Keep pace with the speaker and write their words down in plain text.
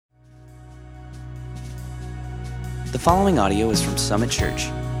The following audio is from Summit Church.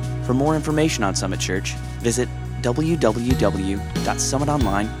 For more information on Summit Church, visit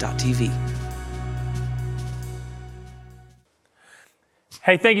www.summitonline.tv.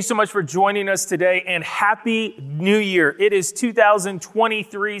 Hey, thank you so much for joining us today, and Happy New Year. It is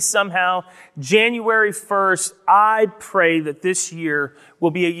 2023 somehow, January 1st. I pray that this year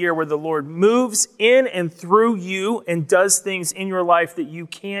will be a year where the Lord moves in and through you and does things in your life that you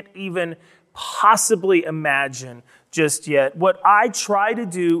can't even possibly imagine just yet. What I try to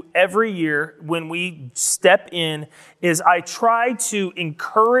do every year when we step in is I try to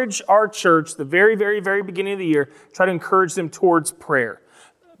encourage our church, the very, very, very beginning of the year, try to encourage them towards prayer.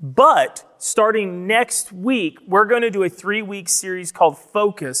 But starting next week, we're going to do a 3-week series called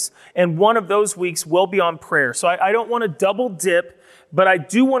Focus, and one of those weeks will be on prayer. So I don't want to double dip, but I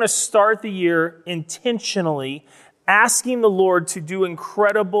do want to start the year intentionally asking the Lord to do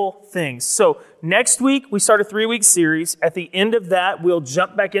incredible things. So next week, we start a 3-week series. At the end of that, we'll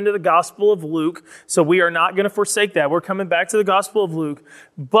jump back into the Gospel of Luke. So we are not going to forsake that. We're coming back to the Gospel of Luke.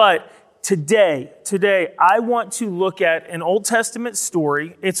 But Today, I want to look at an Old Testament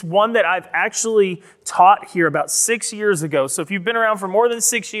story. It's one that I've actually taught here about 6 years ago. So if you've been around for more than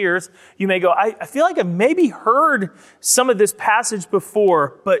 6 years, you may go, I feel like I've maybe heard some of this passage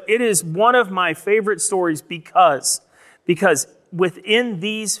before, but it is one of my favorite stories because within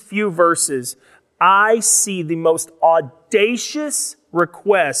these few verses, I see the most audacious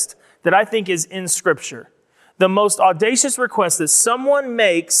request that I think is in Scripture. The most audacious request that someone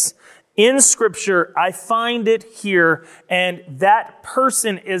makes in Scripture, I find it here, and that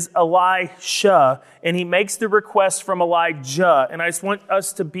person is Elisha, and he makes the request from Elijah. And I just want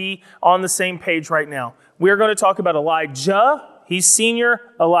us to be on the same page right now. We are going to talk about Elijah. He's senior.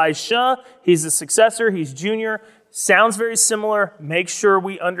 Elisha, he's the successor. He's junior. Sounds very similar. Make sure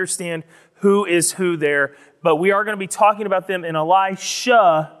we understand who is who there. But we are going to be talking about them. And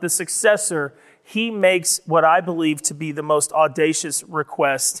Elisha, the successor, he makes what I believe to be the most audacious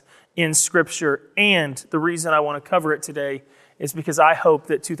request in Scripture. And the reason I want to cover it today is because I hope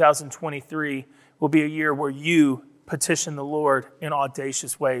that 2023 will be a year where you petition the Lord in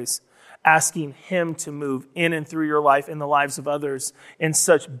audacious ways, asking Him to move in and through your life and the lives of others in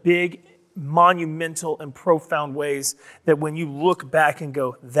such big, monumental, and profound ways that when you look back and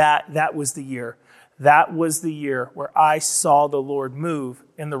go, that was the year. That was the year where I saw the Lord move.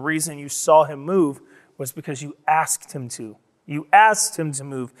 And the reason you saw Him move was because you asked Him to. You asked Him to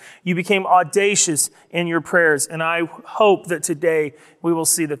move. You became audacious in your prayers. And I hope that today we will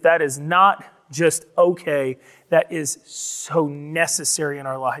see that that is not just okay. That is so necessary in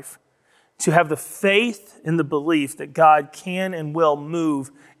our life. To have the faith and the belief that God can and will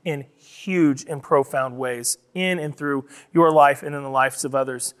move in huge and profound ways in and through your life and in the lives of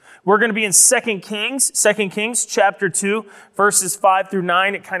others. We're going to be in 2 Kings chapter 2, verses 5 through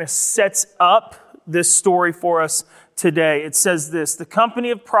 9. It kind of sets up this story for us today. It says this: the company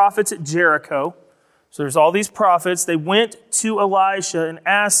of prophets at Jericho, so there's all these prophets, they went to Elisha and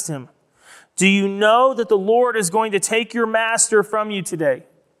asked him, "Do you know that the Lord is going to take your master from you today?"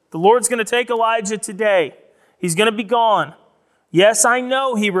 The Lord's going to take Elijah today. He's going to be gone. "Yes, I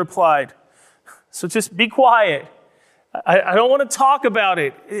know," he replied. So just be quiet. I don't want to talk about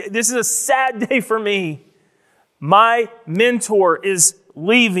it. This is a sad day for me. My mentor is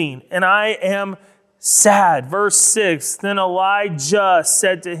leaving, and I am sad. Verse 6, then Elijah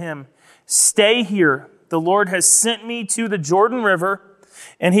said to him, "Stay here. The Lord has sent me to the Jordan River."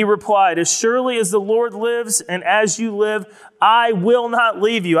 And he replied, "As surely as the Lord lives and as you live, I will not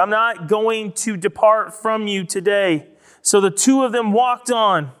leave you. I'm not going to depart from you today." So the two of them walked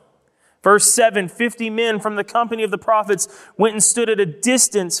on. Verse 7, 50 men from the company of the prophets went and stood at a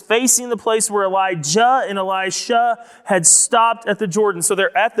distance facing the place where Elijah and Elisha had stopped at the Jordan. So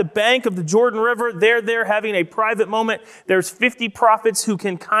they're at the bank of the Jordan River. They're there having a private moment. There's 50 prophets who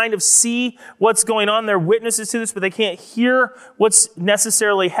can kind of see what's going on. They're witnesses to this, but they can't hear what's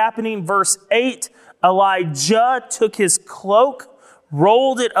necessarily happening. Verse 8, Elijah took his cloak,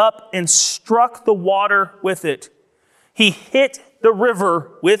 rolled it up, and struck the water with it. He hit the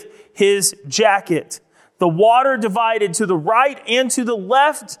river with his jacket. The water divided to the right and to the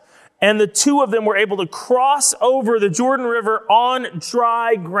left, and the two of them were able to cross over the Jordan River on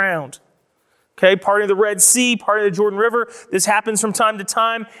dry ground. Okay, part of the Red Sea, part of the Jordan River. This happens from time to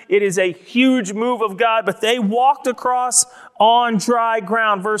time. It is a huge move of God, but they walked across on dry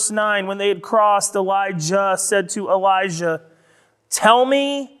ground. Verse 9, when they had crossed, Elijah said to Elijah, "Tell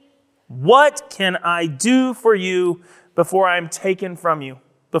me, what can I do for you before I am taken from you?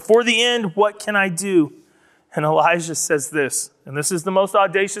 Before the end, what can I do?" And Elijah says this, and this is the most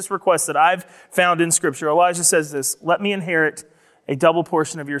audacious request that I've found in Scripture. Elijah says this, let me inherit a double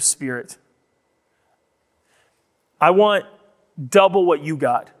portion of your spirit. I want double what you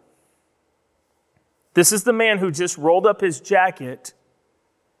got. This is the man who just rolled up his jacket,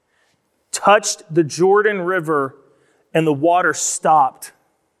 touched the Jordan River, and the water stopped.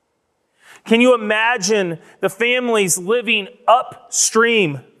 Can you imagine the families living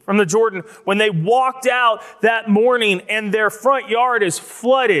upstream from the Jordan when they walked out that morning and their front yard is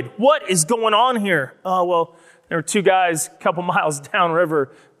flooded? What is going on here? Oh, well, there were two guys a couple miles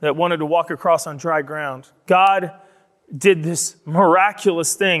downriver that wanted to walk across on dry ground. God did this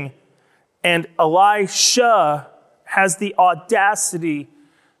miraculous thing, and Elisha has the audacity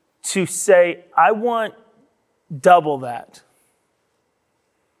to say, I want double that.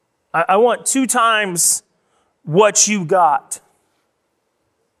 I want 2 times what you got.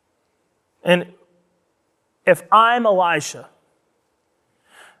 And if I'm Elisha,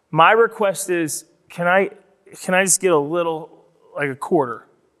 my request is, can I just get a little, like a quarter?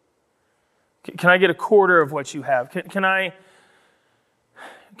 Can I get a quarter of what you have? Can I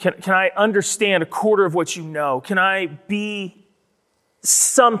understand a quarter of what you know? Can I be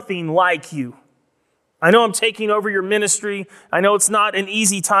something like you? I know I'm taking over your ministry. I know it's not an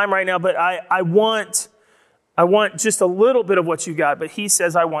easy time right now, but I want just a little bit of what you got. But he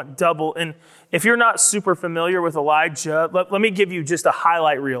says, I want double. And if you're not super familiar with Elijah, let me give you just a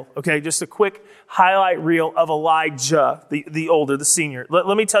highlight reel, okay? Just a quick highlight reel of Elijah, the older, the senior.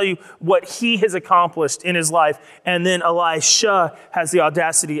 Let me tell you what he has accomplished in his life. And then Elisha has the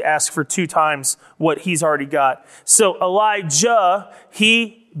audacity to ask for 2 times what he's already got. So Elijah,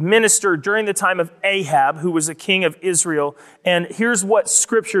 he ministered during the time of Ahab, who was a king of Israel. And here's what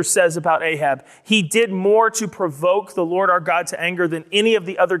Scripture says about Ahab. He did more to provoke the Lord our God to anger than any of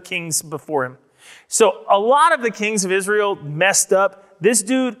the other kings before him. So a lot of the kings of Israel messed up. This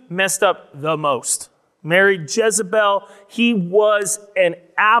dude messed up the most. Married Jezebel. He was an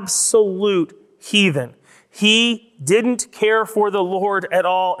absolute heathen. He didn't care for the Lord at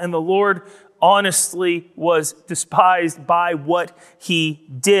all, and the Lord honestly was despised by what he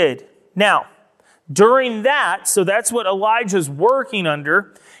did. Now, during that, so that's what Elijah's working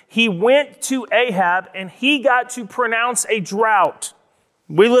under, he went to Ahab and he got to pronounce a drought.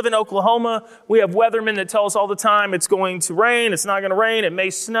 We live in Oklahoma. We have weathermen that tell us all the time it's going to rain, it's not going to rain, it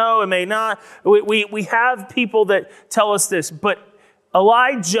may snow, it may not. We have people that tell us this, but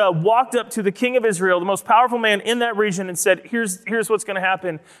Elijah walked up to the king of Israel, the most powerful man in that region, and said, here's what's going to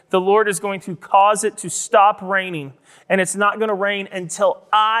happen. The Lord is going to cause it to stop raining, and it's not going to rain until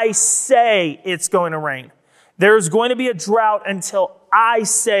I say it's going to rain. There's going to be a drought until I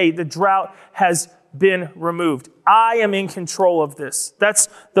say the drought has been removed. I am in control of this. That's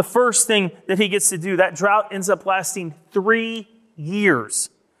the first thing that he gets to do. That drought ends up lasting 3 years.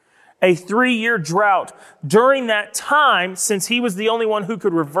 A 3-year drought. During that time, since he was the only one who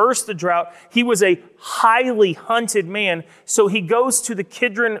could reverse the drought, he was a highly hunted man. So he goes to the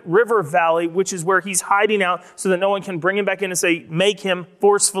Kidron River Valley, which is where he's hiding out so that no one can bring him back in and say, make him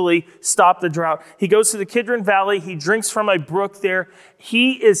forcefully stop the drought. He goes to the Kidron Valley. He drinks from a brook there.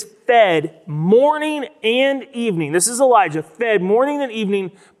 He is fed morning and evening. This is Elijah, fed morning and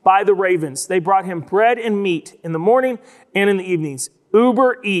evening by the ravens. They brought him bread and meat in the morning and in the evenings.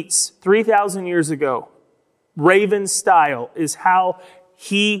 Uber Eats 3,000 years ago, Raven style, is how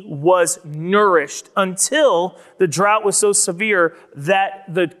he was nourished until the drought was so severe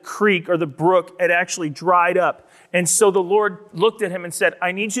that the creek or the brook had actually dried up. And so the Lord looked at him and said,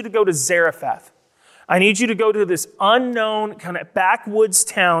 I need you to go to Zarephath. I need you to go to this unknown kind of backwoods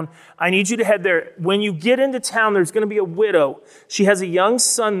town. I need you to head there. When you get into town, there's going to be a widow. She has a young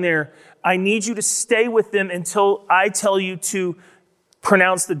son there. I need you to stay with them until I tell you to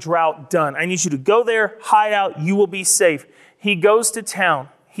pronounce the drought done. I need you to go there, hide out, you will be safe. He goes to town.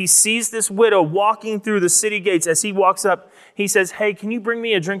 He sees this widow walking through the city gates. As he walks up, he says, hey, can you bring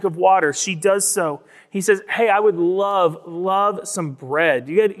me a drink of water? She does so. He says, hey, I would love some bread.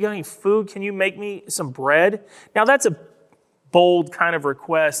 You got any food? Can you make me some bread? Now that's a bold kind of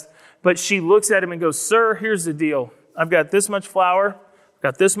request, but she looks at him and goes, sir, here's the deal. I've got this much flour, I've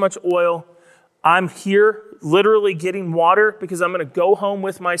got this much oil. I'm here literally getting water because I'm going to go home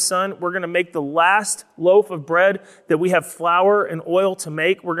with my son. We're going to make the last loaf of bread that we have flour and oil to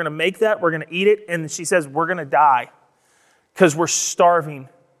make. We're going to make that. We're going to eat it. And she says, we're going to die because we're starving.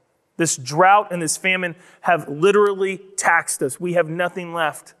 This drought and this famine have literally taxed us. We have nothing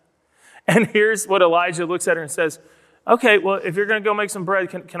left. And here's what Elijah looks at her and says, okay, well, if you're going to go make some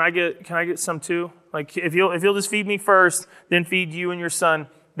bread, can I get some too? Like if you'll just feed me first, then feed you and your son,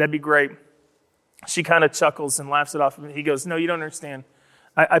 that'd be great. She kind of chuckles and laughs it off. He goes, no, you don't understand.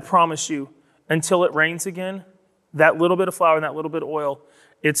 I promise you, until it rains again, that little bit of flour and that little bit of oil,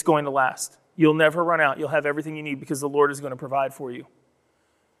 it's going to last. You'll never run out. You'll have everything you need because the Lord is going to provide for you.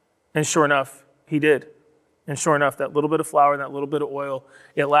 And sure enough, he did. And sure enough, that little bit of flour and that little bit of oil,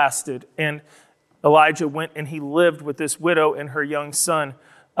 it lasted. And Elijah went and he lived with this widow and her young son.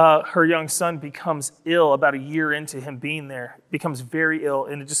 Her young son becomes ill about a year into him being there, becomes very ill,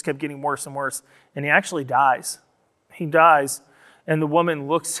 and it just kept getting worse and worse. And he actually dies. He dies. And the woman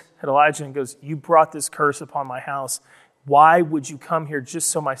looks at Elijah and goes, you brought this curse upon my house. Why would you come here just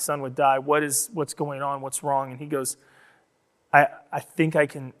so my son would die? What's going on? What's wrong? And he goes, I think I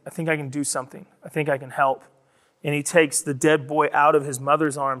can do something. I think I can help. And he takes the dead boy out of his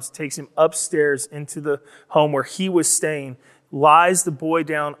mother's arms, takes him upstairs into the home where he was staying, lies the boy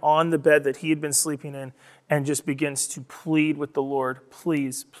down on the bed that he had been sleeping in, and just begins to plead with the Lord,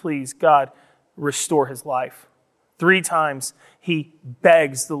 please, please, God, restore his life. 3 times he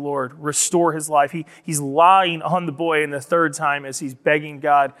begs the Lord, restore his life. He's lying on the boy, and the 3rd time as he's begging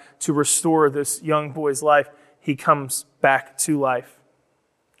God to restore this young boy's life, he comes back to life.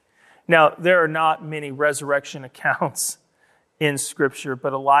 Now, there are not many resurrection accounts in Scripture,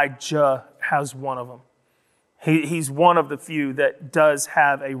 but Elijah has one of them. He's one of the few that does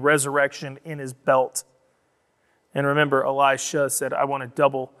have a resurrection in his belt. And remember, Elisha said, I want a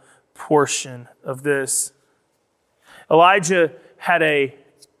double portion of this. Elijah had an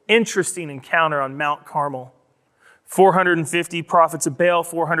interesting encounter on Mount Carmel. 450 prophets of Baal,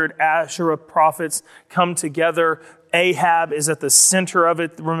 400 Asherah prophets come together. Ahab is at the center of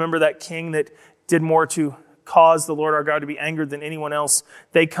it. Remember that king that did more to cause the Lord our God to be angered than anyone else.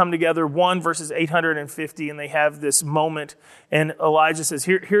 They come together, 1 versus 850, and they have this moment. And Elijah says,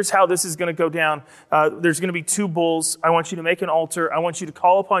 here's how this is going to go down. There's going to be 2 bulls. I want you to make an altar. I want you to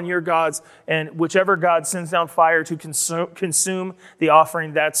call upon your gods, and whichever God sends down fire to consume the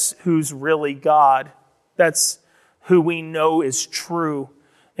offering, that's who's really God. That's who we know is true.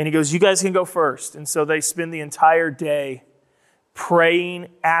 And he goes, you guys can go first. And so they spend the entire day praying,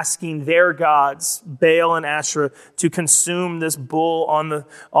 asking their gods, Baal and Asherah, to consume this bull on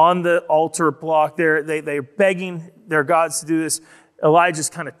the altar block. They're begging their gods to do this. Elijah's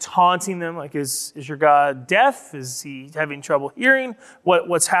kind of taunting them, like, is your God deaf? Is he having trouble hearing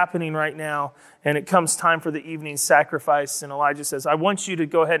what's happening right now? And it comes time for the evening sacrifice, and Elijah says, I want you to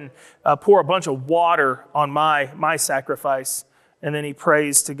go ahead and pour a bunch of water on my sacrifice. And then he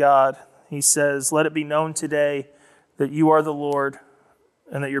prays to God. He says, let it be known today that you are the Lord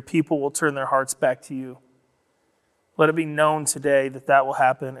and that your people will turn their hearts back to you. Let it be known today that will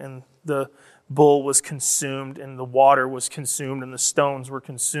happen. And the bull was consumed, and the water was consumed, and the stones were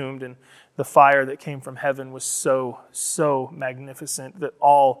consumed, and the fire that came from heaven was so magnificent that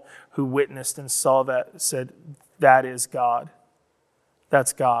all who witnessed and saw that said, that is God.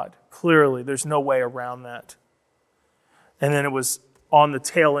 That's God. Clearly, there's no way around that. And then it was on the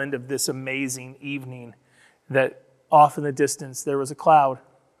tail end of this amazing evening that off in the distance there was a cloud.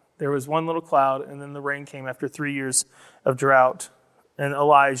 There was one little cloud, and then the rain came after 3 years of drought. And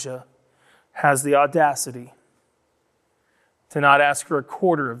Elijah has the audacity to not ask for a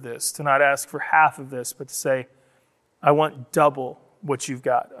quarter of this, to not ask for half of this, but to say, I want double what you've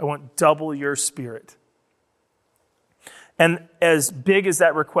got. I want double your spirit. And as big as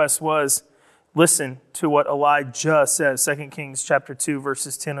that request was, listen to what Elijah says, 2 Kings chapter 2,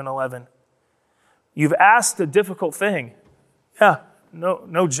 verses 10 and 11. You've asked a difficult thing. Yeah,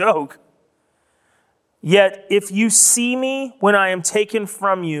 no joke. Yet if you see me when I am taken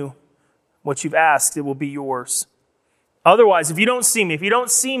from you, what you've asked, it will be yours. Otherwise, if you don't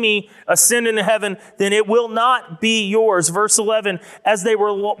see me ascend into heaven, then it will not be yours. Verse 11, as they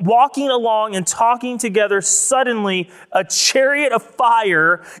were walking along and talking together, suddenly a chariot of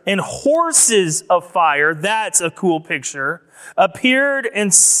fire and horses of fire, that's a cool picture, appeared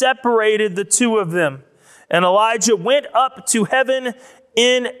and separated the 2 of them. And Elijah went up to heaven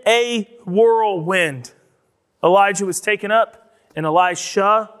in a whirlwind. Elijah was taken up, and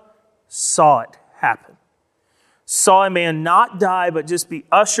Elisha saw it happen. Saw a man not die, but just be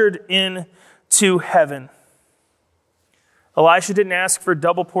ushered into heaven. Elisha didn't ask for a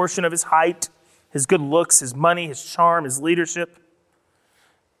double portion of his height, his good looks, his money, his charm, his leadership.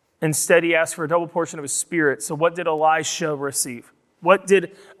 Instead, he asked for a double portion of his spirit. So what did Elisha receive? What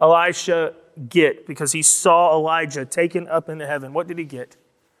did Elisha get? Because he saw Elijah taken up into heaven. What did he get?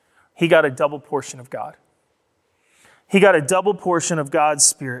 He got a double portion of God. He got a double portion of God's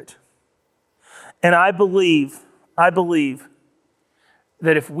Spirit. And I believe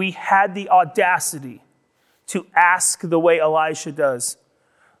that if we had the audacity to ask the way Elisha does,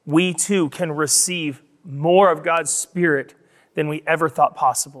 we too can receive more of God's Spirit than we ever thought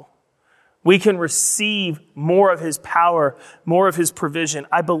possible. We can receive more of His power, more of His provision.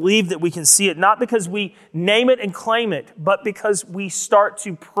 I believe that we can see it, not because we name it and claim it, but because we start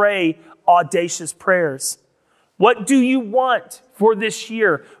to pray audacious prayers. What do you want for this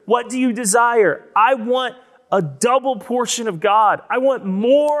year? What do you desire? I want a double portion of God. I want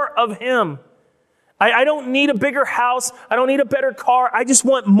more of Him. I don't need a bigger house. I don't need a better car. I just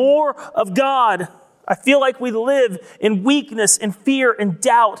want more of God. I feel like we live in weakness and fear and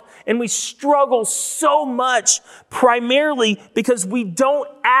doubt, and we struggle so much primarily because we don't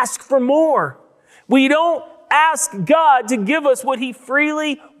ask for more. We don't ask God to give us what He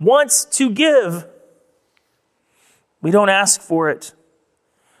freely wants to give. We don't ask for it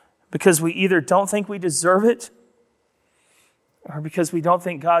because we either don't think we deserve it or because we don't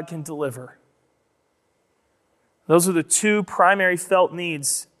think God can deliver. Those are the two primary felt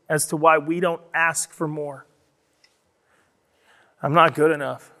needs as to why we don't ask for more. I'm not good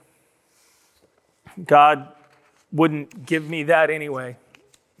enough. God wouldn't give me that anyway,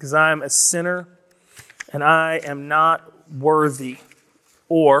 because I'm a sinner and I am not worthy.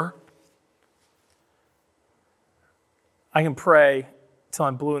 Or I can pray till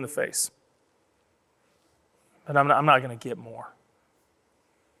I'm blue in the face, but I'm not going to get more.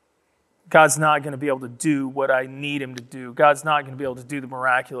 God's not going to be able to do what I need Him to do. God's not going to be able to do the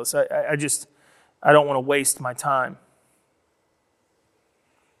miraculous. I don't want to waste my time.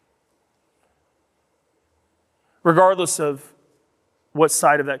 Regardless of what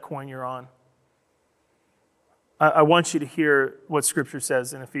side of that coin you're on, I want you to hear what Scripture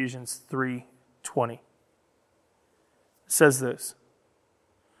says in Ephesians 3:20. It says this: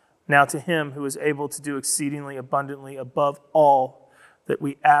 "Now to Him who is able to do exceedingly abundantly above all that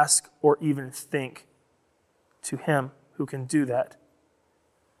we ask or even think, to Him who can do that.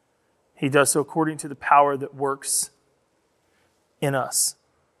 He does so according to the power that works in us."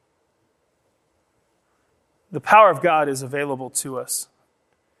 The power of God is available to us.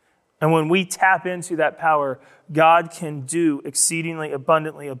 And when we tap into that power, God can do exceedingly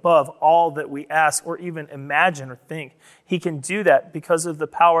abundantly above all that we ask or even imagine or think. He can do that because of the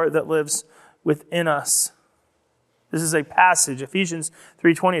power that lives within us. This is a passage, Ephesians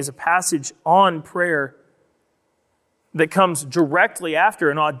 3:20 is a passage on prayer that comes directly after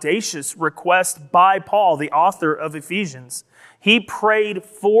an audacious request by Paul, the author of Ephesians. He prayed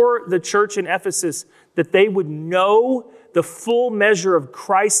for the church in Ephesus that they would know the full measure of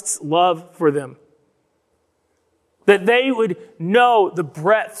Christ's love for them. That they would know the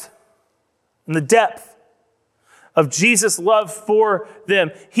breadth and the depth of Jesus' love for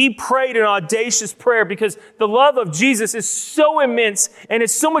them. He prayed an audacious prayer because the love of Jesus is so immense and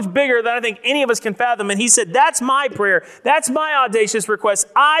it's so much bigger than I think any of us can fathom. And he said, that's my prayer. That's my audacious request.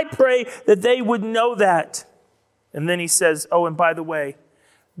 I pray that they would know that. And then he says, oh, and by the way,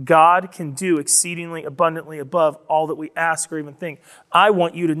 God can do exceedingly abundantly above all that we ask or even think. I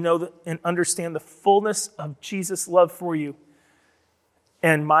want you to know and understand the fullness of Jesus' love for you.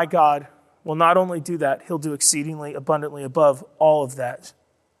 And my God will not only do that, He'll do exceedingly abundantly above all of that.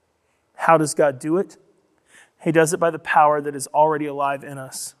 How does God do it? He does it by the power that is already alive in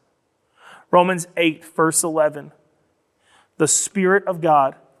us. Romans 8, verse 11. The Spirit of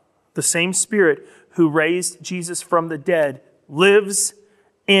God, the same Spirit who raised Jesus from the dead, lives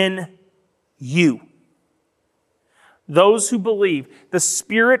in you. Those who believe, the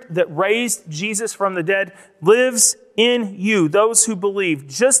Spirit that raised Jesus from the dead lives in you. Those who believe,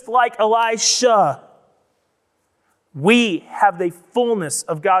 just like Elisha, we have the fullness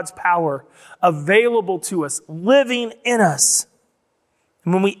of God's power available to us, living in us.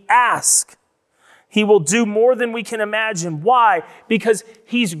 And when we ask, He will do more than we can imagine. Why? Because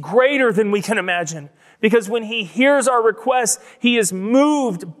He's greater than we can imagine. Because when He hears our request, He is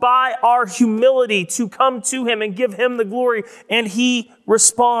moved by our humility to come to Him and give Him the glory, and He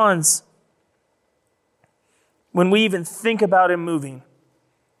responds. When we even think about Him moving,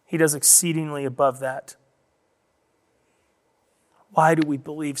 He does exceedingly above that. Why do we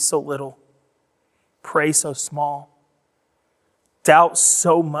believe so little, pray so small, doubt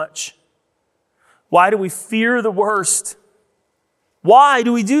so much? Why do we fear the worst? Why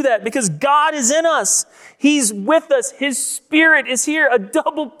do we do that? Because God is in us. He's with us. His Spirit is here. A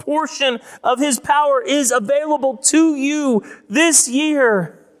double portion of His power is available to you this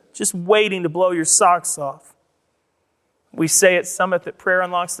year, just waiting to blow your socks off. We say at Summit that prayer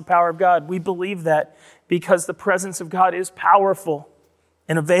unlocks the power of God. We believe that because the presence of God is powerful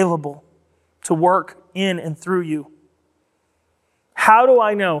and available to work in and through you. How do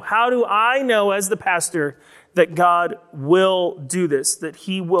I know? How do I know as the pastor that God will do this, that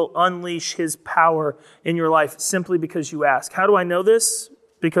he will unleash his power in your life simply because you ask. How do I know this?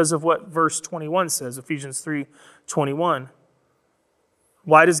 Because of what verse 21 says, Ephesians 3:21.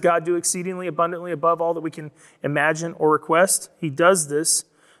 Why does God do exceedingly abundantly above all that we can imagine or request? He does this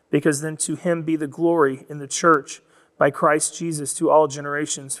because then to him be the glory in the church by Christ Jesus to all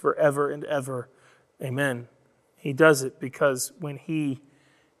generations forever and ever. Amen. He does it because when he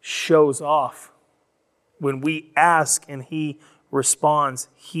shows off, when we ask and he responds,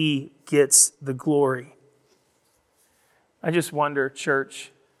 he gets the glory. I just wonder,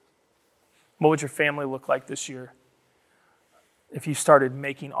 church, what would your family look like this year if you started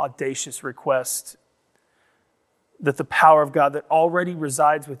making audacious requests that the power of God that already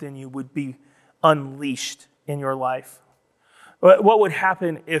resides within you would be unleashed in your life? What would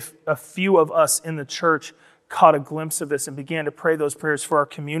happen if a few of us in the church caught a glimpse of this and began to pray those prayers for our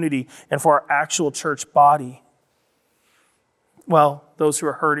community and for our actual church body? Well, those who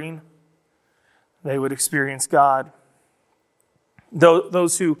are hurting, they would experience God.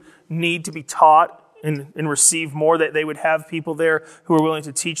 Those who need to be taught and receive more, that they would have people there who are willing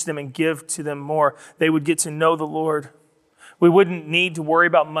to teach them and give to them more. They would get to know the Lord. We wouldn't need to worry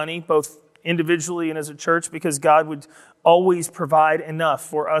about money, both individually and as a church, because God would always provide enough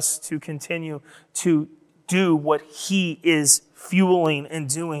for us to continue to do what he is fueling and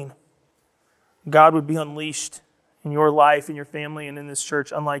doing. God would be unleashed in your life, in your family, and in this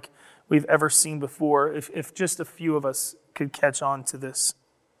church, unlike we've ever seen before, if just a few of us could catch on to this.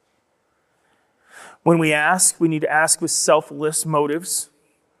 When we ask, we need to ask with selfless motives.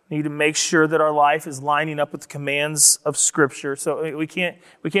 We need to make sure that our life is lining up with the commands of Scripture. So we can't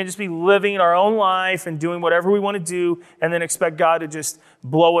just be living our own life and doing whatever we want to do and then expect God to just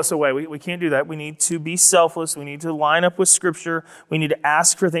blow us away. We can't do that. We need to be selfless. We need to line up with Scripture. We need to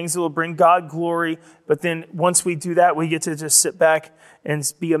ask for things that will bring God glory. But then once we do that, we get to just sit back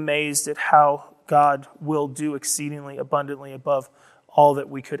and be amazed at how God will do exceedingly abundantly above all that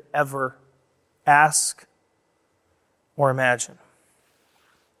we could ever ask or imagine.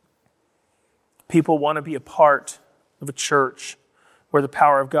 People want to be a part of a church where the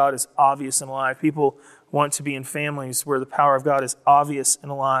power of God is obvious and alive. People want to be in families where the power of God is obvious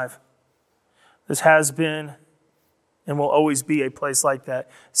and alive. This has been and will always be a place like that.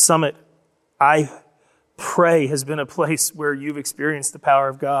 Summit, I pray, has been a place where you've experienced the power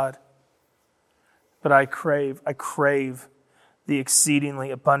of God. But I crave the exceedingly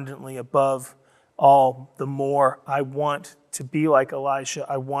abundantly above all the more. I want to be like Elisha.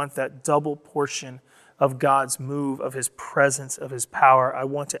 I want that double portion of God's move, of his presence, of his power. I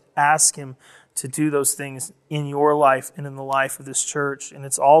want to ask him to do those things in your life and in the life of this church. And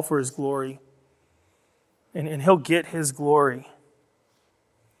it's all for his glory. And he'll get his glory.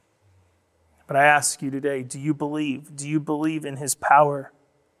 But I ask you today, do you believe? Do you believe in his power?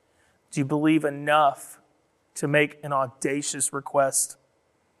 Do you believe enough to make an audacious request?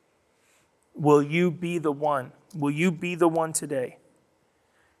 Will you be the one? Will you be the one today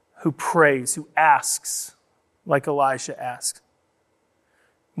who prays, who asks like Elisha asked?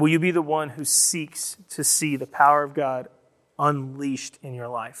 Will you be the one who seeks to see the power of God unleashed in your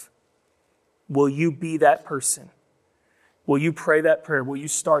life? Will you be that person? Will you pray that prayer? Will you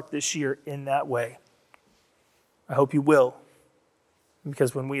start this year in that way? I hope you will,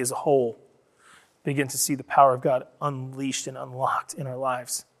 because when we as a whole begin to see the power of God unleashed and unlocked in our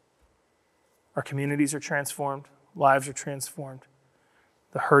lives, our communities are transformed, lives are transformed,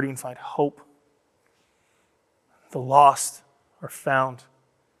 the hurting find hope, the lost are found,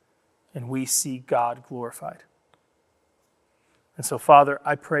 and we see God glorified. And so, Father,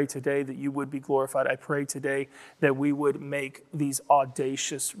 I pray today that you would be glorified. I pray today that we would make these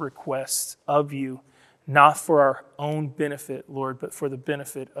audacious requests of you, not for our own benefit, Lord, but for the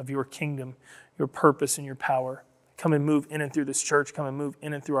benefit of your kingdom, your purpose, and your power. Come and move in and through this church. Come and move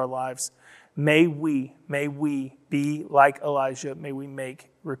in and through our lives. May we be like Elijah. May we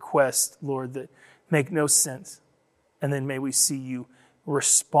make requests, Lord, that make no sense. And then may we see you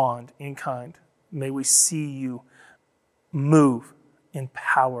respond in kind. May we see you move in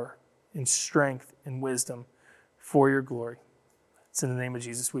power, in strength, in wisdom for your glory. It's in the name of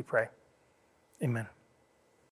Jesus we pray. Amen.